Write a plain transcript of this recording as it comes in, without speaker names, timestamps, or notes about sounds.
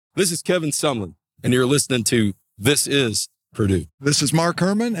This is Kevin Sumlin, and you're listening to This Is Purdue. This is Mark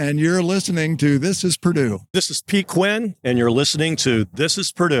Herrmann, and you're listening to This Is Purdue. This is Pete Quinn, and you're listening to This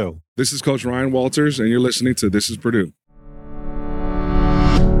Is Purdue. This is Coach Ryan Walters, and you're listening to This Is Purdue.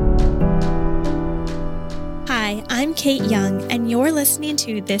 Hi, I'm Kate Young, and you're listening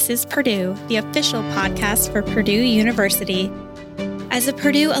to This Is Purdue, the official podcast for Purdue University. As a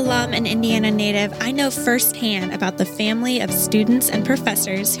Purdue alum and Indiana native, I know firsthand about the family of students and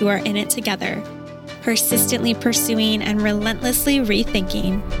professors who are in it together, persistently pursuing and relentlessly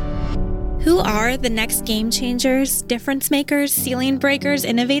rethinking. Who are the next game changers, difference makers, ceiling breakers,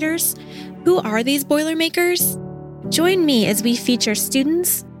 innovators? Who are these Boilermakers? Join me as we feature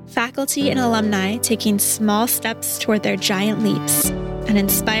students, faculty, and alumni taking small steps toward their giant leaps and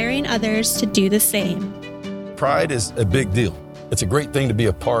inspiring others to do the same. Pride is a big deal. It's a great thing to be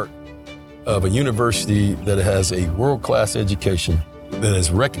a part of a university that has a world-class education that is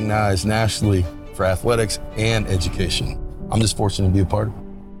recognized nationally for athletics and education. I'm just fortunate to be a part of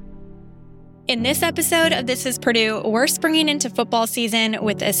it. In this episode of This Is Purdue, we're springing into football season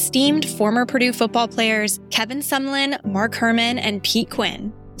with esteemed former Purdue football players Kevin Sumlin, Mark Herrmann, and Pete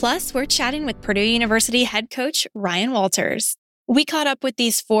Quinn. Plus, we're chatting with Purdue University head coach Ryan Walters. We caught up with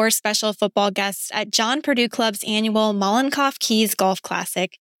these four special football guests at John Purdue Club's annual Mollenkopf-Keyes Golf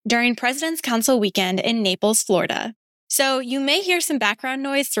Classic during President's Council weekend in Naples, Florida. So you may hear some background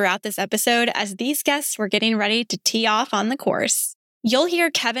noise throughout this episode as these guests were getting ready to tee off on the course. You'll hear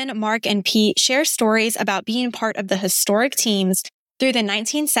Kevin, Mark, and Pete share stories about being part of the historic teams through the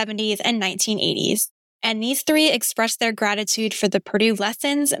 1970s and 1980s. And these three express their gratitude for the Purdue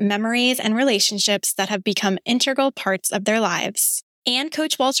lessons, memories, and relationships that have become integral parts of their lives. And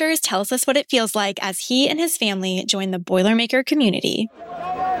Coach Walters tells us what it feels like as he and his family join the Boilermaker community.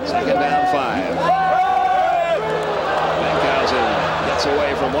 Second down 5. Benkhausen gets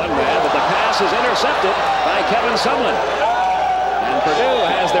away from one man, but the pass is intercepted by Kevin Sumlin. And Purdue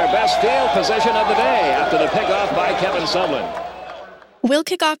has their best field position of the day after the pickoff by Kevin Sumlin. We'll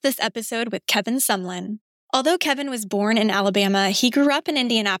kick off this episode with Kevin Sumlin. Although Kevin was born in Alabama, he grew up in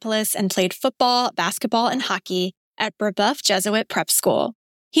Indianapolis and played football, basketball, and hockey at Brebeuf Jesuit Prep School.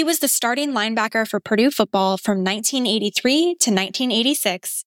 He was the starting linebacker for Purdue football from 1983 to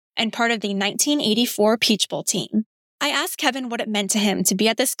 1986 and part of the 1984 Peach Bowl team. I asked Kevin what it meant to him to be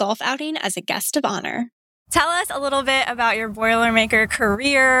at this golf outing as a guest of honor. Tell us a little bit about your Boilermaker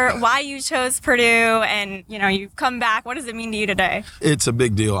career, why you chose Purdue, and, you've come back. What does it mean to you today? It's a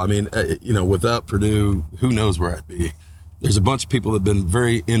big deal. I mean, without Purdue, who knows where I'd be? There's a bunch of people that have been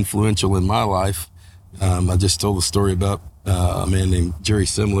very influential in my life. I just told the story about a man named Jerry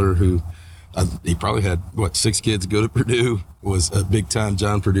Simler, who he probably had, 6 kids go to Purdue, was a big-time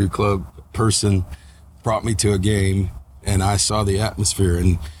John Purdue Club person, brought me to a game, and I saw the atmosphere.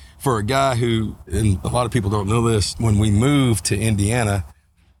 And for a guy who, and a lot of people don't know this, when we moved to Indiana,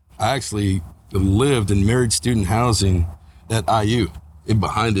 I actually lived in married student housing at IU. And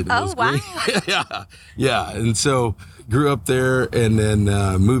behind it was wow. great. Yeah. And so grew up there and then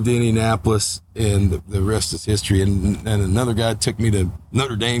moved to Indianapolis, and the rest is history. And another guy took me to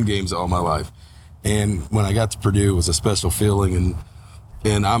Notre Dame games all my life. And when I got to Purdue, it was a special feeling.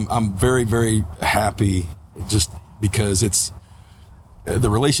 And I'm very, very happy just because it's,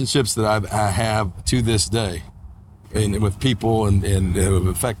 the relationships that I have to this day and with people and have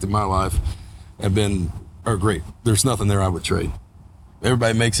affected my life are great. There's nothing there I would trade.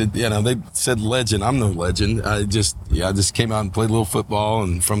 Everybody makes it, they said legend. I'm no legend. I just came out and played a little football.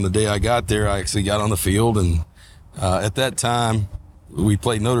 And from the day I got there, I actually got on the field. And at that time, we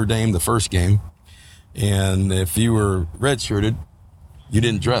played Notre Dame the first game. And if you were redshirted, you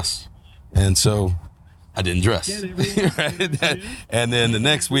didn't dress. And so I didn't dress. Right? And then the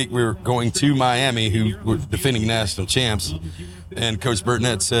next week we were going to Miami, who were defending national champs. And Coach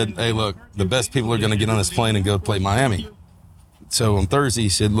Burtnett said, hey, look, the best people are going to get on this plane and go play Miami. So on Thursday, he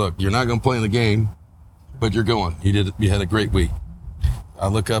said, look, you're not going to play in the game, but you're going. You had a great week. I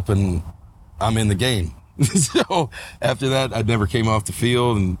look up and I'm in the game. So after that, I never came off the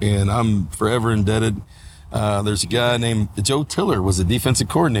field, and I'm forever indebted. There's a guy named Joe Tiller, was a defensive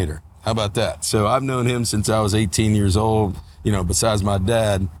coordinator. How about that? So I've known him since I was 18 years old. Besides my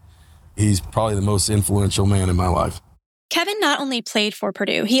dad, he's probably the most influential man in my life. Kevin not only played for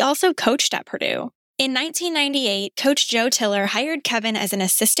Purdue, he also coached at Purdue. In 1998, Coach Joe Tiller hired Kevin as an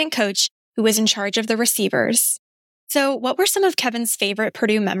assistant coach who was in charge of the receivers. So what were some of Kevin's favorite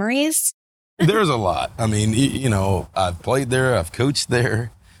Purdue memories? There's a lot. I mean, I've played there, I've coached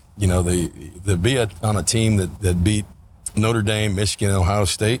there. The be on a team that beat Notre Dame, Michigan, Ohio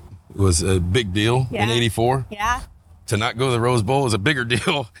State was a big deal in '84. Yeah. to not go to the Rose Bowl is a bigger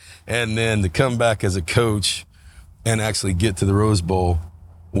deal. And then to come back as a coach and actually get to the Rose Bowl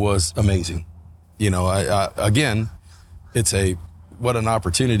was amazing. You know, I again, what an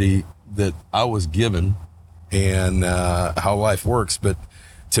opportunity that I was given and how life works. But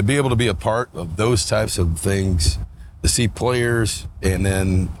to be able to be a part of those types of things, to see players, and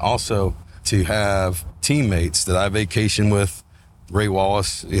then also to have teammates that I vacation with, Ray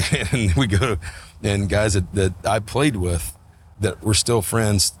Wallace, and we go, and guys that I played with that we're still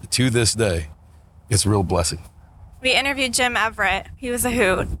friends to this day, it's a real blessing. We interviewed Jim Everett. He was a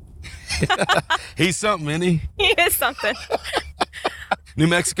hoot. He's something, isn't he? He is something. New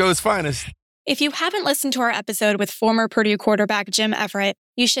Mexico's finest. If you haven't listened to our episode with former Purdue quarterback Jim Everett,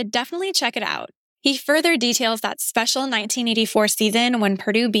 you should definitely check it out. He further details that special 1984 season when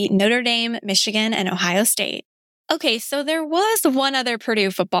Purdue beat Notre Dame, Michigan, and Ohio State. Okay, so there was one other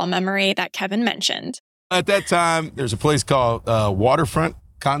Purdue football memory that Kevin mentioned. At that time, there's a place called Waterfront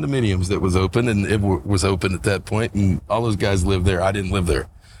Condominiums that was open, and it was open at that point, and all those guys lived there. I didn't live there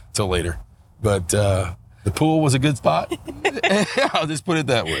till later. But the pool was a good spot. I'll just put it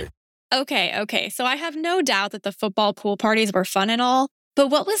that way. Okay. So I have no doubt that the football pool parties were fun and all, but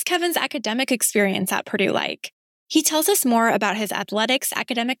what was Kevin's academic experience at Purdue like? He tells us more about his athletics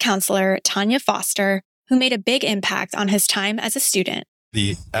academic counselor, Tanya Foster, who made a big impact on his time as a student.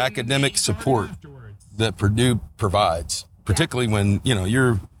 The academic support that Purdue provides, particularly when, you know,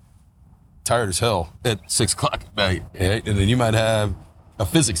 you're tired as hell at 6 o'clock at night, right? And then you might have a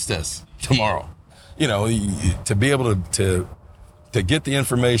physics test tomorrow. You know, to be able to get the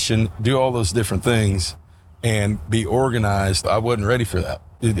information, do all those different things, and be organized, I wasn't ready for that.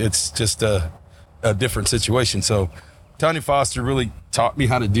 It's just a different situation. So Tanya Foster really taught me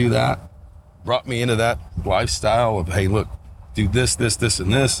how to do that, brought me into that lifestyle of, hey, look, do this,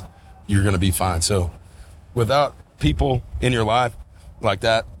 and this, you're going to be fine. So without people in your life like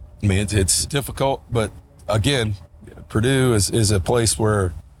that, I mean, it's difficult. But again, Purdue is a place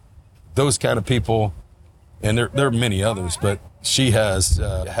where those kind of people, and there are many others, but she has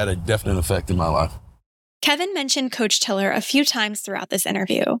had a definite effect in my life. Kevin mentioned Coach Tiller a few times throughout this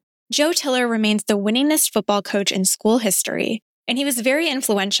interview. Joe Tiller remains the winningest football coach in school history, and he was very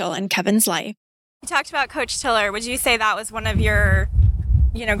influential in Kevin's life. You talked about Coach Tiller. Would you say that was one of your,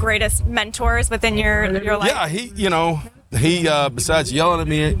 greatest mentors within your life? Yeah, he besides yelling at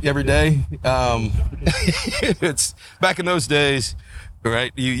me every day, it's back in those days,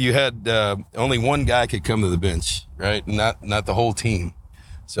 right? You had only one guy could come to the bench, right? Not the whole team.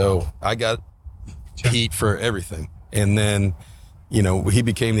 So I got heat for everything. And then, he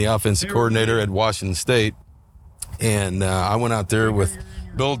became the offensive coordinator at Washington State. And I went out there with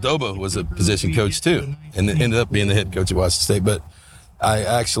Bill Doba, was a position coach too, and ended up being the head coach at Washington State. But I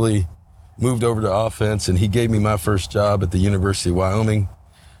actually moved over to offense, and he gave me my first job at the University of Wyoming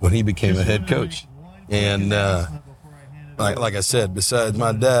when he became a head coach. And like I said, besides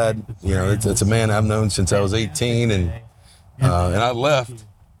my dad, it's a man I've known since I was 18, and I left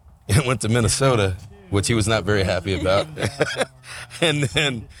and went to Minnesota, which he was not very happy about.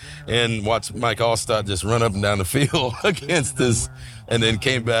 and watched Mike Allstott just run up and down the field against us, and then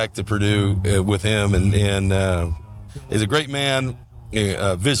came back to Purdue with him. And he's a great man,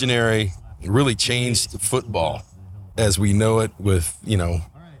 a visionary, really changed football as we know it with,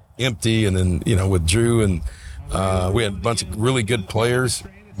 Empty, and then, with Drew. And we had a bunch of really good players,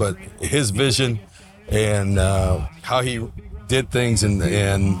 but his vision and how he did things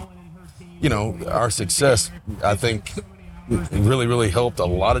and our success, I think, really, really helped a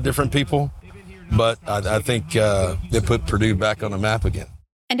lot of different people. But I think it put Purdue back on the map again.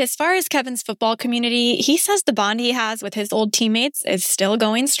 And as far as Kevin's football community, he says the bond he has with his old teammates is still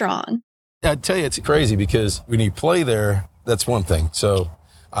going strong. I tell you, it's crazy because when you play there, that's one thing. So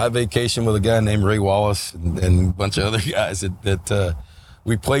I vacation with a guy named Ray Wallace and a bunch of other guys that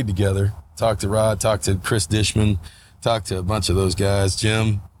we played together. Talked to Rod, talked to Chris Dishman, talked to a bunch of those guys,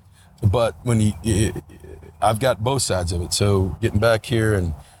 Jim. But when I've got both sides of it. So getting back here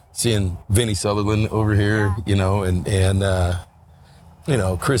and seeing Vinny Sutherland over here, and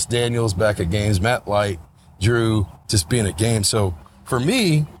Chris Daniels back at games, Matt Light, Drew, just being at games. So for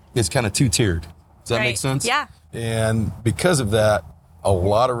me, it's kind of two-tiered. Does that make sense? Yeah. And because of that, a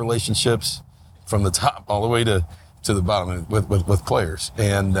lot of relationships from the top all the way to the bottom with players.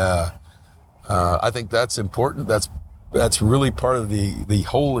 And I think that's important. That's really part of the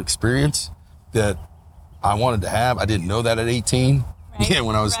whole experience that I wanted to have. I didn't know that at 18. Right. Yeah,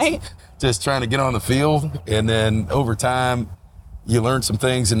 when I was just trying to get on the field. And then over time, you learn some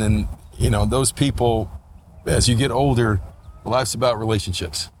things. And then, those people, as you get older, life's about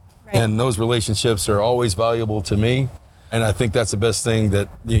relationships. Right. And those relationships are always valuable to me. And I think that's the best thing that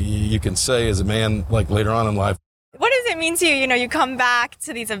you can say as a man, like later on in life. What does it mean to you? You know, you come back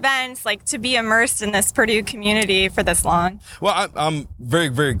to these events, like to be immersed in this Purdue community for this long. Well, I'm very,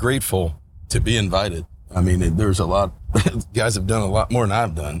 very grateful to be invited. I mean, there's a lot, guys have done a lot more than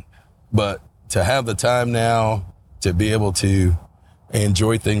I've done, but to have the time now to be able to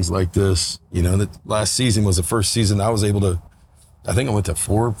enjoy things like this, you know, the last season was the first season I was able to, I think I went to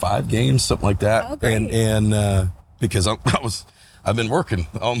 4 or 5 games, something like that. Oh, great. And because I've been working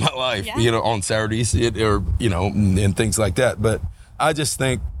all my life, you know, on Saturdays or, you know, and things like that. But I just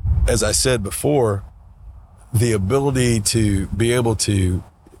think, as I said before, the ability to be able to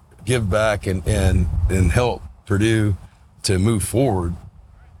give back and help Purdue to move forward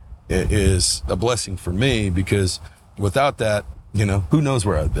is a blessing for me, because without that, you know, who knows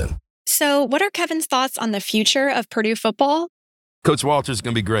where I've been. So what are Kevin's thoughts on the future of Purdue football? Coach Walters is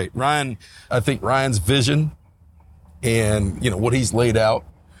going to be great. I think Ryan's vision and, you know, what he's laid out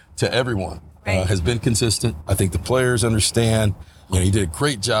to everyone has been consistent. I think the players understand. You know, he did a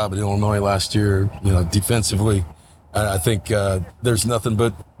great job at Illinois last year, you know, defensively. And I think there's nothing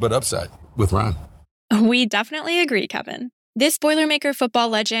but upside with Ryan. We definitely agree, Kevin. This Boilermaker football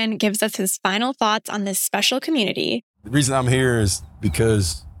legend gives us his final thoughts on this special community. The reason I'm here is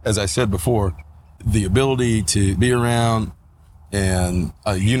because, as I said before, the ability to be around and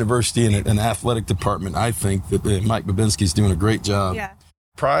a university and an athletic department, I think that Mike Babinski's doing a great job. Yeah.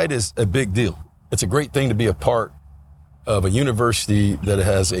 Pride is a big deal. It's a great thing to be a part of a university that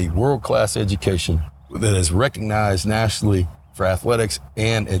has a world-class education that is recognized nationally for athletics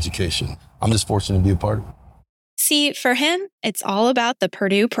and education. I'm just fortunate to be a part of it. See, for him, it's all about the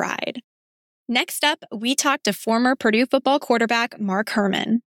Purdue pride. Next up, we talked to former Purdue football quarterback Mark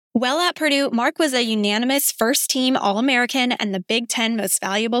Herrmann. While at Purdue, Mark was a unanimous first-team All-American and the Big Ten Most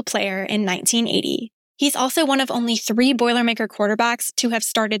Valuable Player in 1980. He's also one of only 3 Boilermaker quarterbacks to have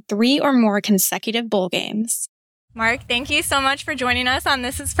started 3 or more consecutive bowl games. Mark, thank you so much for joining us on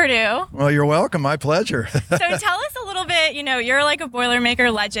This is Purdue. Well, you're welcome. My pleasure. So tell us a little bit, you know, you're like a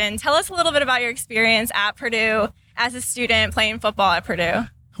Boilermaker legend. Tell us a little bit about your experience at Purdue as a student playing football at Purdue.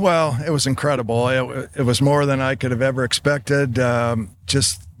 Well, it was incredible. It was more than I could have ever expected.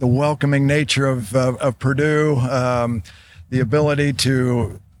 Just the welcoming nature of Purdue, the ability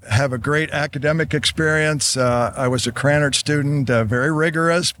to have a great academic experience. I was a Cranard student, very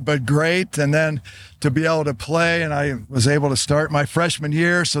rigorous, but great. And then to be able to play, and I was able to start my freshman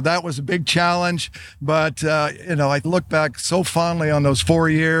year. So that was a big challenge. But, you know, I look back so fondly on those 4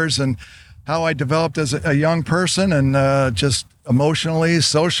 years and how I developed as a young person, and just emotionally,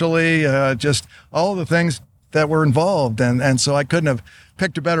 socially, just all the things that were involved. And so I couldn't have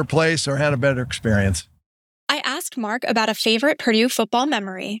picked a better place or had a better experience. I asked Mark about a favorite Purdue football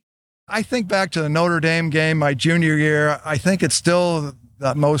memory. I think back to the Notre Dame game my junior year. I think it's still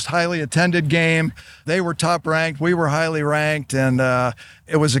the most highly attended game. They were top ranked. We were highly ranked. And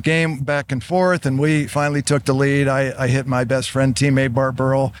it was a game back and forth. And we finally took the lead. I hit my best friend, teammate Bart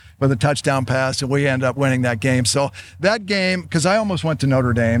Burrell, with a touchdown pass. And we ended up winning that game. So that game, because I almost went to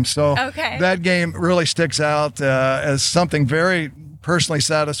Notre Dame. So that game really sticks out as something very personally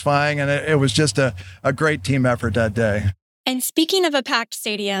satisfying. And it was just a great team effort that day. And speaking of a packed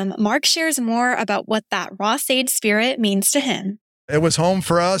stadium, Mark shares more about what that Ross-Ade spirit means to him. It was home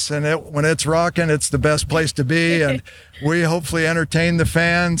for us, and when it's rocking, it's the best place to be. And we hopefully entertained the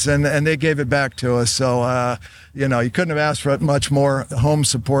fans, and they gave it back to us. So, you know, you couldn't have asked for much more home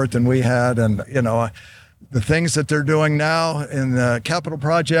support than we had. And, you know, the things that they're doing now in the capital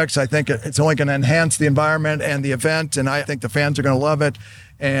projects, I think it's only going to enhance the environment and the event. And I think the fans are going to love it,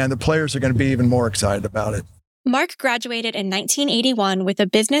 and the players are going to be even more excited about it. Mark graduated in 1981 with a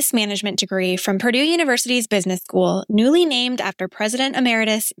business management degree from Purdue University's business school, newly named after President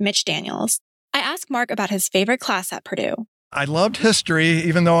Emeritus Mitch Daniels. I asked Mark about his favorite class at Purdue. I loved history,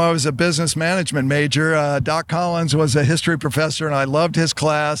 even though I was a business management major. Doc Collins was a history professor, and I loved his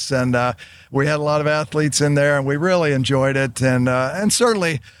class. And we had a lot of athletes in there, and we really enjoyed it. And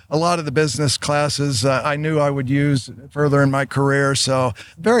certainly a lot of the business classes I knew I would use further in my career. So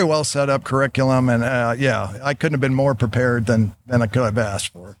very well set up curriculum. And I couldn't have been more prepared than I could have asked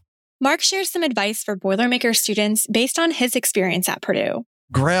for. Mark shares some advice for Boilermaker students based on his experience at Purdue.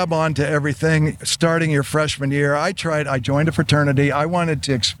 Grab onto everything starting your freshman year. I joined a fraternity. I wanted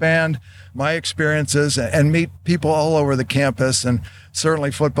to expand my experiences and meet people all over the campus. And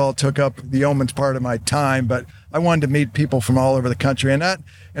certainly football took up the yeoman's part of my time, but I wanted to meet people from all over the country. And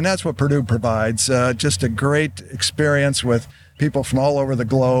that's what Purdue provides, just a great experience with people from all over the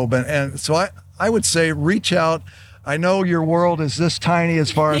globe. And so I would say reach out. I know your world is this tiny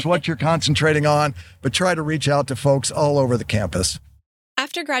as far as what you're concentrating on, but try to reach out to folks all over the campus.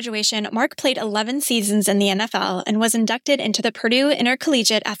 After graduation, Mark played 11 seasons in the NFL and was inducted into the Purdue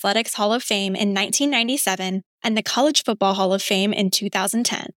Intercollegiate Athletics Hall of Fame in 1997 and the College Football Hall of Fame in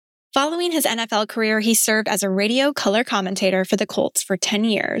 2010. Following his NFL career, he served as a radio color commentator for the Colts for 10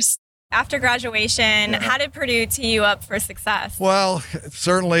 years. After graduation, how did Purdue tee you up for success? Well,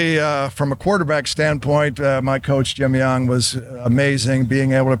 certainly from a quarterback standpoint, my coach, Jim Young, was amazing,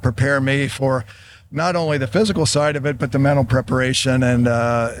 being able to prepare me for not only the physical side of it, but the mental preparation. And,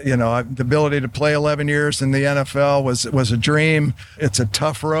 the ability to play 11 years in the NFL was a dream. It's a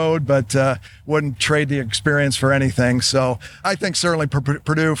tough road, but wouldn't trade the experience for anything. So I think certainly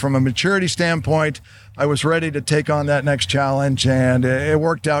Purdue, from a maturity standpoint, I was ready to take on that next challenge, and it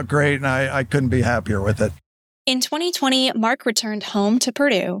worked out great, and I couldn't be happier with it. In 2020, Mark returned home to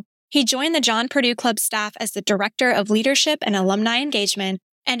Purdue. He joined the John Purdue Club staff as the Director of Leadership and Alumni Engagement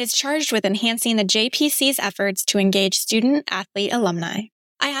and is charged with enhancing the JPC's efforts to engage student-athlete alumni.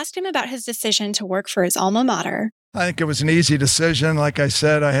 I asked him about his decision to work for his alma mater. I think it was an easy decision. Like I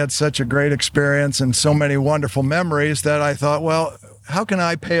said, I had such a great experience and so many wonderful memories that I thought, well, how can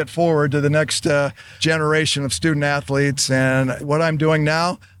I pay it forward to the next generation of student athletes? And what I'm doing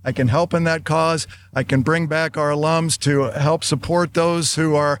now, I can help in that cause. I can bring back our alums to help support those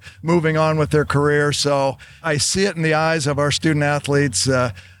who are moving on with their career. So I see it in the eyes of our student athletes,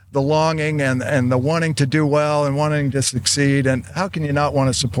 the longing and the wanting to do well and wanting to succeed. And how can you not want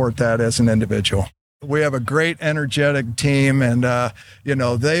to support that as an individual? We have a great, energetic team, and,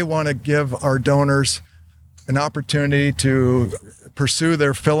 they want to give our donors an opportunity to pursue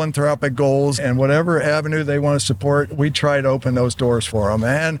their philanthropic goals, and whatever avenue they want to support, we try to open those doors for them.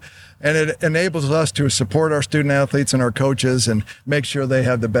 And it enables us to support our student athletes and our coaches and make sure they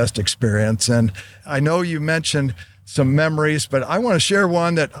have the best experience. And I know you mentioned some memories, but I want to share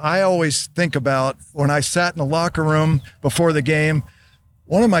one that I always think about when I sat in the locker room before the game.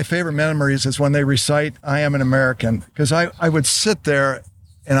 One of my favorite memories is when they recite, "I am an American," because I would sit there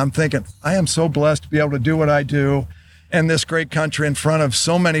and I'm thinking, I am so blessed to be able to do what I do in this great country in front of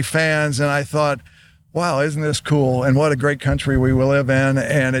so many fans. And I thought, wow, isn't this cool? And what a great country we will live in.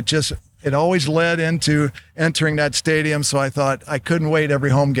 And it always led into entering that stadium. So I thought I couldn't wait every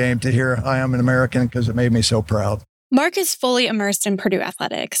home game to hear "I am an American," because it made me so proud. Mark is fully immersed in Purdue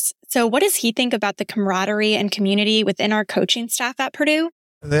athletics. So what does he think about the camaraderie and community within our coaching staff at Purdue?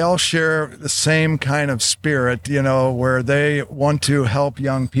 They all share the same kind of spirit, where they want to help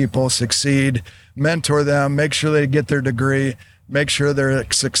young people succeed, mentor them, make sure they get their degree, make sure their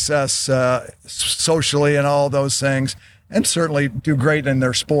success socially and all those things, and certainly do great in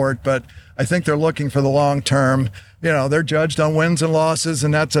their sport. But I think they're looking for the long term. They're judged on wins and losses,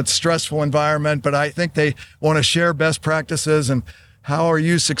 and that's a stressful environment. But I think they want to share best practices and how are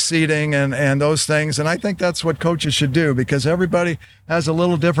you succeeding and those things. And I think that's what coaches should do, because everybody has a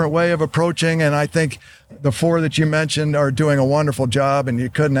little different way of approaching. And I think the four that you mentioned are doing a wonderful job, and you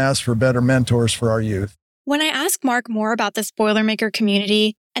couldn't ask for better mentors for our youth. When I asked Mark more about this Boilermaker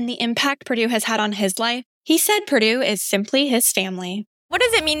community and the impact Purdue has had on his life, he said Purdue is simply his family. What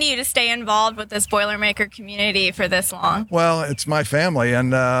does it mean to you to stay involved with this Boilermaker community for this long? Well, it's my family.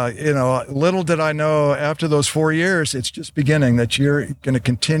 And, little did I know after those 4 years, it's just beginning that you're going to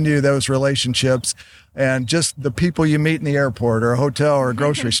continue those relationships. And just the people you meet in the airport or a hotel or a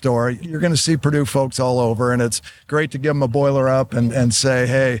grocery store, you're going to see Purdue folks all over. And it's great to give them a boiler up and say,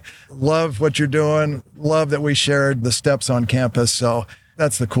 hey, love what you're doing. Love that we shared the steps on campus. So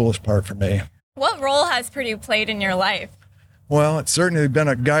that's the coolest part for me. What role has Purdue played in your life? Well, it's certainly been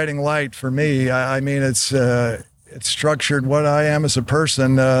a guiding light for me. I mean, it's structured what I am as a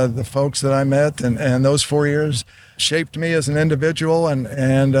person. The folks that I met and those 4 years shaped me as an individual. And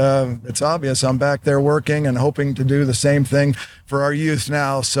it's obvious I'm back there working and hoping to do the same thing for our youth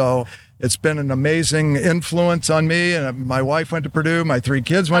now. So it's been an amazing influence on me. And my wife went to Purdue. My 3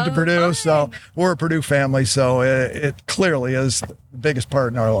 kids went to Purdue. Fun. So we're a Purdue family. So it clearly is the biggest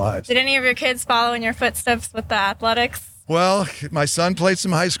part in our lives. Did any of your kids follow in your footsteps with the athletics? Well, my son played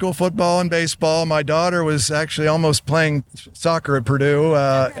some high school football and baseball. My daughter was actually almost playing soccer at Purdue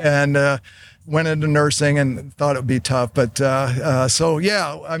and went into nursing and thought it would be tough. But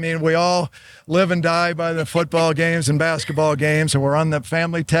we all live and die by the football games and basketball games, and we're on the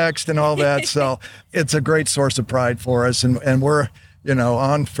family text and all that. So it's a great source of pride for us, and we're,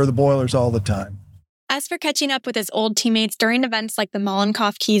 on for the Boilers all the time. As for catching up with his old teammates during events like the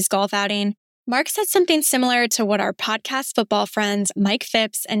Mollenkopf-Keyes Golf Outing, Mark said something similar to what our podcast football friends Mike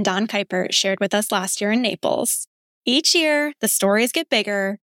Phipps and Don Kuiper shared with us last year in Naples. Each year, the stories get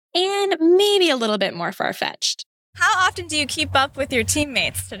bigger and maybe a little bit more far-fetched. How often do you keep up with your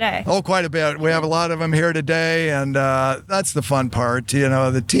teammates today? Oh, quite a bit. We have a lot of them here today, and that's the fun part. You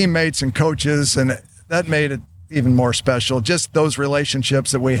know, the teammates and coaches, and that made it even more special. Just those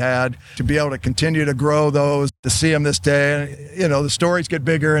relationships that we had, to be able to continue to grow those, to see them this day. You know, the stories get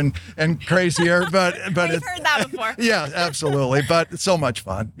bigger and crazier, but We've heard that before. Yeah, absolutely. But it's so much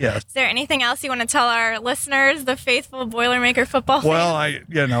fun. Yeah. Is there anything else you want to tell our listeners, the faithful Boilermaker football fans? Well,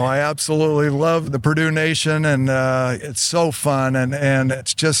 I absolutely love the Purdue Nation, and it's so fun, and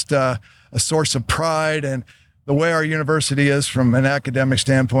it's just a source of pride. And the way our university is from an academic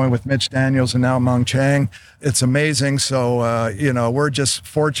standpoint with Mitch Daniels and now Mung Chang, it's amazing. So, we're just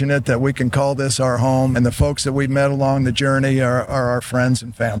fortunate that we can call this our home, and the folks that we've met along the journey are our friends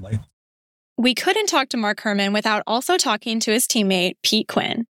and family. We couldn't talk to Mark Herrmann without also talking to his teammate, Pete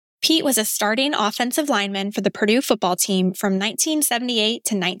Quinn. Pete was a starting offensive lineman for the Purdue football team from 1978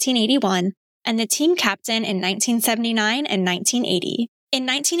 to 1981, and the team captain in 1979 and 1980. In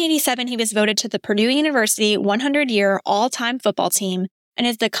 1987, he was voted to the Purdue University 100-year all-time football team and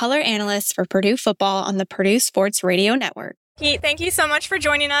is the color analyst for Purdue football on the Purdue Sports Radio Network. Pete, thank you so much for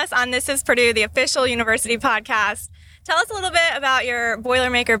joining us on This is Purdue, the official university podcast. Tell us a little bit about your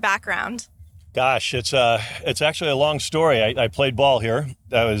Boilermaker background. Gosh, it's actually a long story. I played ball here.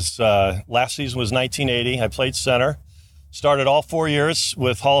 That was last season was 1980. I played center. Started all 4 years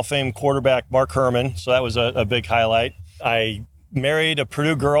with Hall of Fame quarterback Mark Herrmann, so that was a big highlight. I married a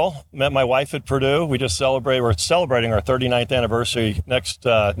Purdue girl, met my wife at Purdue. We're celebrating our 39th anniversary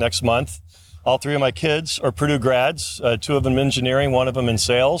next month. All three of my kids are Purdue grads, two of them in engineering, one of them in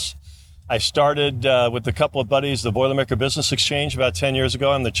sales. I started with a couple of buddies, the Boilermaker Business Exchange, about 10 years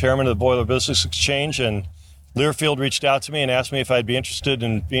ago. I'm the chairman of the Boiler Business Exchange, and Learfield reached out to me and asked me if I'd be interested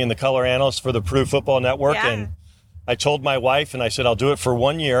in being the color analyst for the Purdue Football Network. Yeah. And I told my wife, and I said, I'll do it for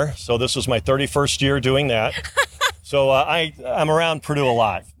 1 year. So this was my 31st year doing that. So I'm around Purdue a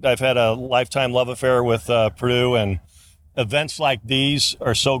lot. I've had a lifetime love affair with Purdue, and events like these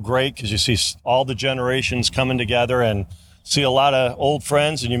are so great because you see all the generations coming together and see a lot of old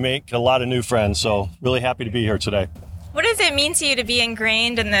friends, and you make a lot of new friends. So really happy to be here today. What does it mean to you to be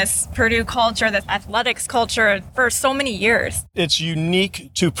ingrained in this Purdue culture, this athletics culture for so many years? It's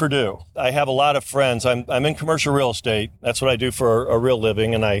unique to Purdue. I have a lot of friends. I'm in commercial real estate. That's what I do for a real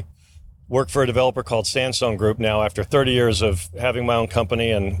living, and I work for a developer called Sandstone Group now after 30 years of having my own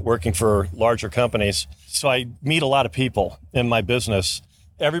company and working for larger companies. So I meet a lot of people in my business.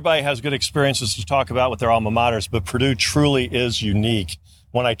 Everybody has good experiences to talk about with their alma maters, but Purdue truly is unique.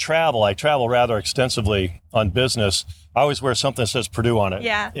 When I travel rather extensively on business. I always wear something that says Purdue on it.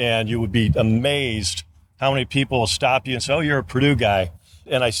 Yeah. And you would be amazed how many people will stop you and say, oh, you're a Purdue guy.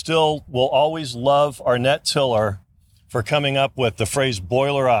 And I still will always love Arnett Tiller for coming up with the phrase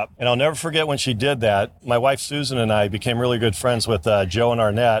boiler up. And I'll never forget when she did that. My wife, Susan, and I became really good friends with Joe and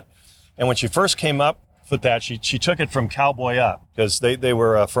Arnett. And when she first came up with that, she took it from cowboy up because they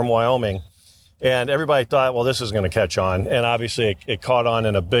were from Wyoming. And everybody thought, well, this is going to catch on. And obviously it caught on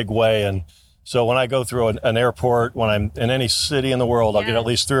in a big way. And so when I go through an airport, when I'm in any city in the world, I'll get at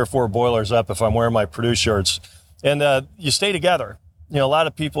least 3 or 4 boilers up if I'm wearing my Purdue shirts. And you stay together. You know, a lot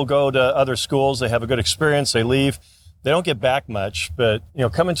of people go to other schools. They have a good experience. They leave. They don't get back much. But, you know,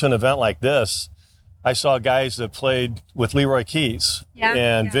 coming to an event like this, I saw guys that played with Leroy Keys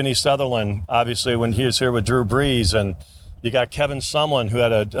and Vinny Sutherland, obviously, when he was here with Drew Brees. And you got Kevin Sumlin, who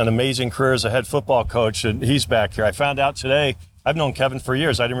had an amazing career as a head football coach, and he's back here. I found out today, I've known Kevin for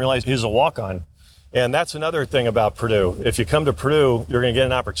years. I didn't realize he was a walk-on. And that's another thing about Purdue. If you come to Purdue, you're going to get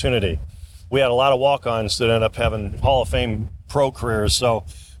an opportunity. We had a lot of walk-ons that end up having Hall of Fame pro careers. So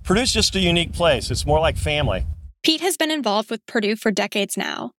Purdue's just a unique place. It's more like family. Pete has been involved with Purdue for decades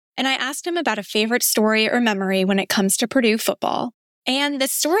now, and I asked him about a favorite story or memory when it comes to Purdue football. And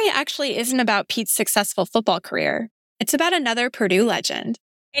this story actually isn't about Pete's successful football career. It's about another Purdue legend.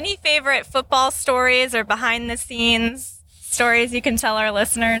 Any favorite football stories or behind-the-scenes stories you can tell our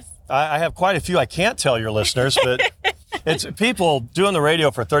listeners? I have quite a few I can't tell your listeners, but it's people doing the radio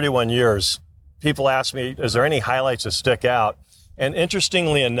for 31 years. People ask me, is there any highlights that stick out? And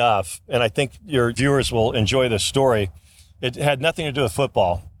interestingly enough, and I think your viewers will enjoy this story, it had nothing to do with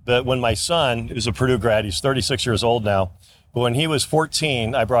football. But when my son is a Purdue grad, he's 36 years old now, but when he was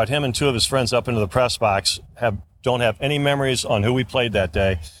 14, I brought him and 2 of his friends up into the press box, don't have any memories on who we played that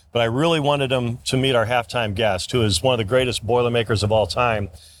day, but I really wanted them to meet our halftime guest, who is one of the greatest Boilermakers of all time.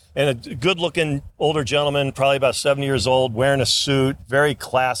 And a good-looking older gentleman, probably about 70 years old, wearing a suit, very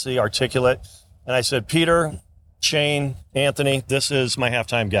classy, articulate. And I said, Peter, Shane, Anthony, this is my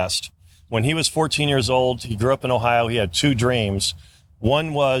halftime guest. When he was 14 years old, he grew up in Ohio. He had 2 dreams.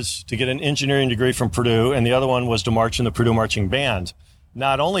 One was to get an engineering degree from Purdue, and the other one was to march in the Purdue Marching Band.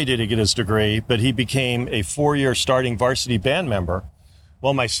 Not only did he get his degree, but he became a 4-year starting varsity band member.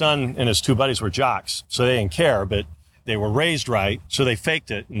 Well, my son and his 2 buddies were jocks, so they didn't care, but they were raised right, so they faked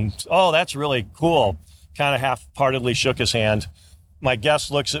it. And, oh, that's really cool. Kind of half-heartedly shook his hand. My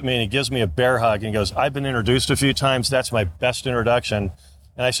guest looks at me and he gives me a bear hug and goes, I've been introduced a few times. That's my best introduction.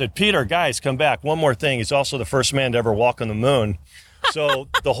 And I said, Peter, guys, come back. One more thing. He's also the first man to ever walk on the moon. So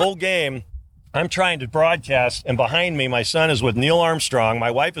the whole game, I'm trying to broadcast, and behind me, my son is with Neil Armstrong.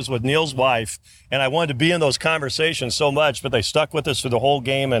 My wife is with Neil's wife, and I wanted to be in those conversations so much, but they stuck with us through the whole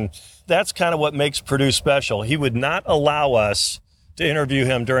game, and that's kind of what makes Purdue special. He would not allow us to interview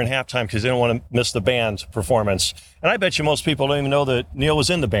him during halftime because they didn't want to miss the band performance. And I bet you most people don't even know that Neil was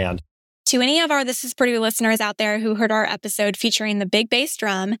in the band. To any of our This is Purdue listeners out there who heard our episode featuring the big bass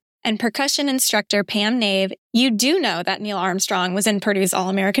drum and percussion instructor Pam Nave, you do know that Neil Armstrong was in Purdue's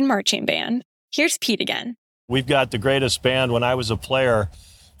All-American Marching Band. Here's Pete again. We've got the greatest band. When I was a player,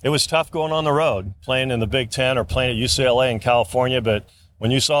 it was tough going on the road, playing in the Big Ten or playing at UCLA in California, but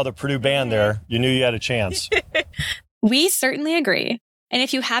when you saw the Purdue band there, you knew you had a chance. We certainly agree. And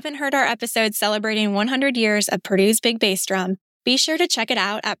if you haven't heard our episode celebrating 100 years of Purdue's big bass drum, be sure to check it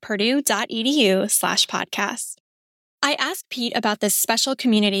out at purdue.edu/podcast. I asked Pete about this special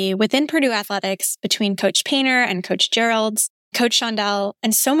community within Purdue athletics between Coach Painter and Coach Geralds, Coach Shondell,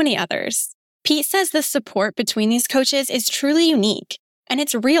 and so many others. Pete says the support between these coaches is truly unique, and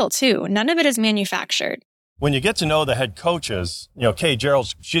it's real too. None of it is manufactured. When you get to know the head coaches, Kay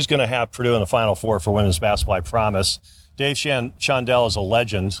Geralds, she's going to have Purdue in the Final Four for women's basketball, I promise. Dave Shondell is a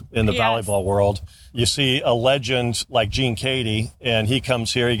legend in the volleyball world. You see a legend like Gene Cady, and he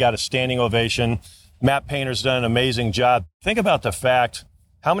comes here. He got a standing ovation. Matt Painter's done an amazing job. Think about the fact,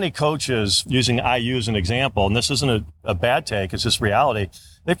 how many coaches, using IU as an example, and this isn't a bad take, it's just reality,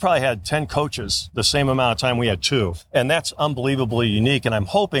 they probably had 10 coaches the same amount of time we had 2. And that's unbelievably unique. And I'm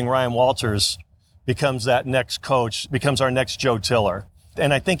hoping Ryan Walters becomes that next coach, becomes our next Joe Tiller.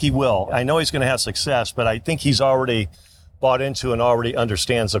 And I think he will. I know he's going to have success, but I think he's already bought into and already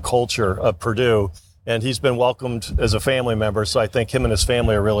understands the culture of Purdue. And he's been welcomed as a family member. So I think him and his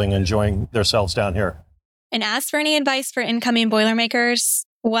family are really enjoying themselves down here. And as for any advice for incoming Boilermakers,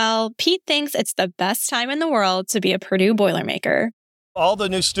 well, Pete thinks it's the best time in the world to be a Purdue Boilermaker. All the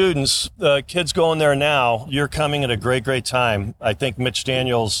new students, the kids going there now, you're coming at a great, great time. I think Mitch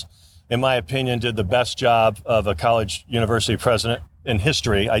Daniels, in my opinion, did the best job of a college university president in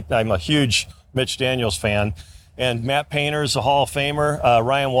history. I'm a huge Mitch Daniels fan. And Matt Painter is a Hall of Famer.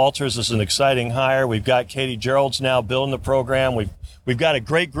 Ryan Walters is an exciting hire. We've got Katie Geralds now building the program. We've got a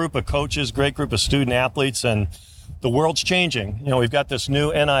great group of coaches, great group of student athletes, and the world's changing. We've got this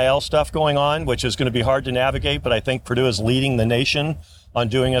new NIL stuff going on, which is going to be hard to navigate, but I think Purdue is leading the nation on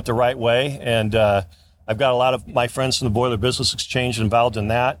doing it the right way. And I've got a lot of my friends from the Boiler Business Exchange involved in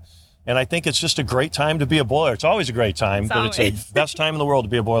that. And I think it's just a great time to be a Boiler. It's always a great time, but it's the best time in the world to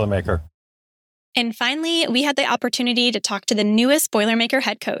be a Boilermaker. And finally, we had the opportunity to talk to the newest Boilermaker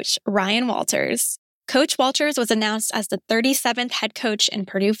head coach, Ryan Walters. Coach Walters was announced as the 37th head coach in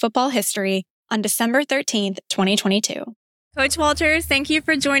Purdue football history on December 13th, 2022. Coach Walters, thank you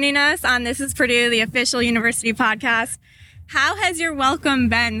for joining us on This is Purdue, the official university podcast. How has your welcome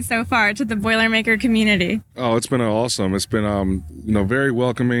been so far to the Boilermaker community? Oh, it's been awesome. It's been, very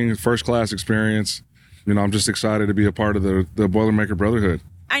welcoming, first-class experience. I'm just excited to be a part of the Boilermaker Brotherhood.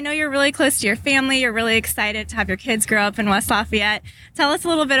 I know you're really close to your family. You're really excited to have your kids grow up in West Lafayette. Tell us a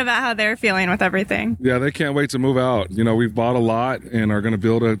little bit about how they're feeling with everything. Yeah, they can't wait to move out. We've bought a lot and are going to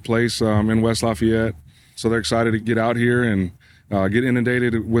build a place in West Lafayette. So they're excited to get out here and get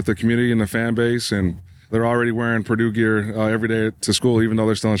inundated with the community and the fan base. And they're already wearing Purdue gear every day to school, even though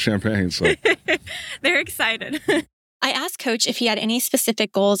they're still in Champaign. So they're excited. I asked Coach if he had any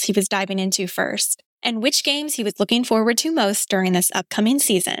specific goals he was diving into first, and which games he was looking forward to most during this upcoming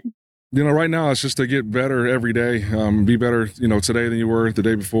season. Right now it's just to get better every day, be better, today than you were the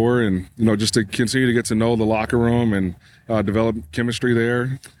day before, and, just to continue to get to know the locker room and develop chemistry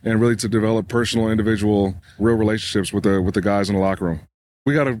there, and really to develop personal, individual, real relationships with the guys in the locker room.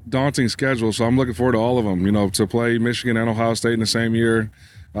 We got a daunting schedule, so I'm looking forward to all of them, to play Michigan and Ohio State in the same year,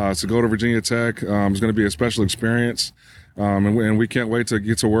 to go to Virginia Tech. It's going to be a special experience. And we can't wait to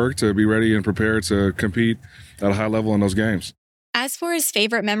get to work, to be ready and prepared to compete at a high level in those games. As for his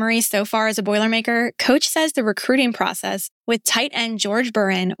favorite memories so far as a Boilermaker, Coach says the recruiting process with tight end George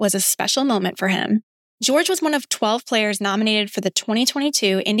Burren was a special moment for him. George was one of 12 players nominated for the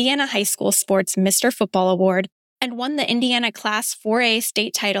 2022 Indiana High School Sports Mr. Football Award and won the Indiana Class 4A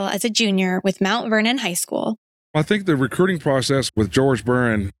state title as a junior with Mount Vernon High School. I think the recruiting process with George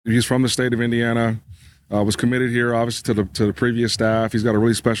Burren, he's from the state of Indiana, was committed here, obviously, to the previous staff. He's got a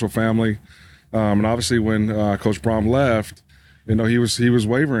really special family. And obviously when Coach Brom left, he was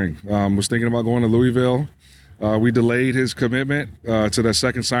wavering, was thinking about going to Louisville. We delayed his commitment to that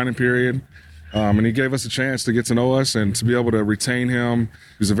second signing period. And he gave us a chance to get to know us and to be able to retain him.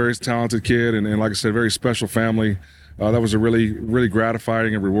 He's a very talented kid and like I said, very special family. That was a really, really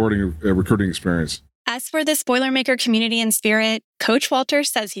gratifying and rewarding recruiting experience. As for this Boilermaker community and spirit, Coach Walter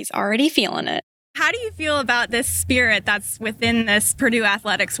says he's already feeling it. How do you feel about this spirit that's within this Purdue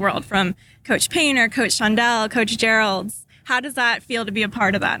athletics world, from Coach Painter, Coach Shondell, Coach Gerald's? How does that feel to be a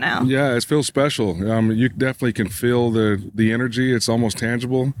part of that now? Yeah, it feels special. You definitely can feel the energy. It's almost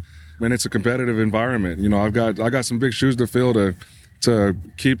tangible, and it's a competitive environment. I got some big shoes to fill to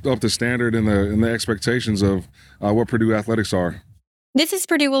keep up the standard and the expectations of what Purdue athletics are. This Is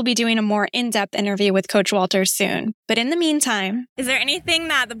Purdue will be doing a more in-depth interview with Coach Walter soon. But in the meantime, is there anything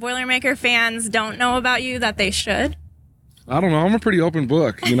that the Boilermaker fans don't know about you that they should? I don't know. I'm a pretty open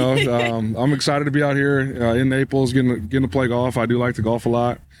book. I'm excited to be out here in Naples, getting to play golf. I do like to golf a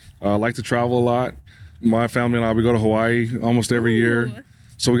lot. I like to travel a lot. My family and I, we go to Hawaii almost every year.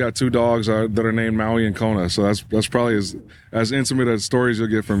 So we got 2 dogs that are named Maui and Kona. So that's probably as intimate as stories you'll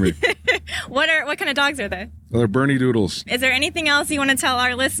get from me. What kind of dogs are they? They're Bernie Doodles. Is there anything else you want to tell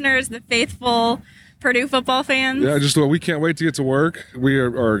our listeners, the faithful Purdue football fans? Yeah, just we can't wait to get to work. We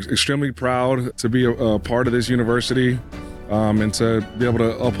are extremely proud to be a part of this university and to be able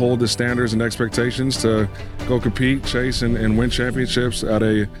to uphold the standards and expectations to go compete, chase, and win championships at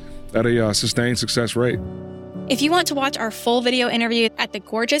a sustained success rate. if you want to watch our full video interview at the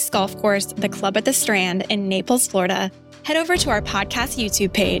gorgeous golf course, the Club at the Strand in Naples, Florida, head over to our podcast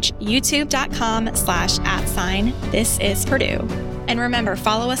YouTube page, youtube.com/@This Is Purdue. And remember,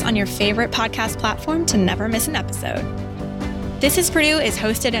 follow us on your favorite podcast platform to never miss an episode. This Is Purdue is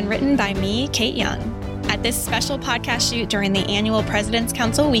hosted and written by me, Kate Young. At this special podcast shoot during the annual President's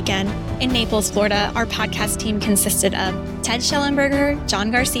Council weekend in Naples, Florida, our podcast team consisted of Ted Schellenberger, John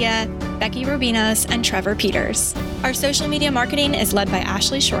Garcia, Becky Rubinos, and Trevor Peters. Our social media marketing is led by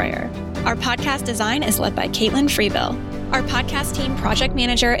Ashley Schroyer. Our podcast design is led by Caitlin Freeville. Our podcast team project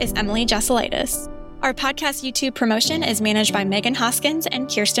manager is Emily Jasolitis. Our podcast YouTube promotion is managed by Megan Hoskins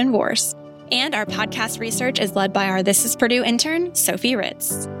and Kirsten Vorse. And our podcast research is led by our This Is Purdue intern, Sophie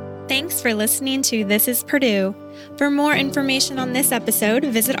Ritz. Thanks for listening to This Is Purdue. For more information on this episode,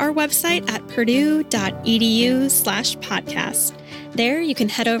 visit our website at purdue.edu/podcast. There, you can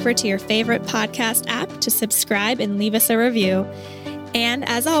head over to your favorite podcast app to subscribe and leave us a review. And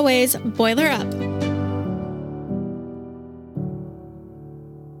as always, boiler up.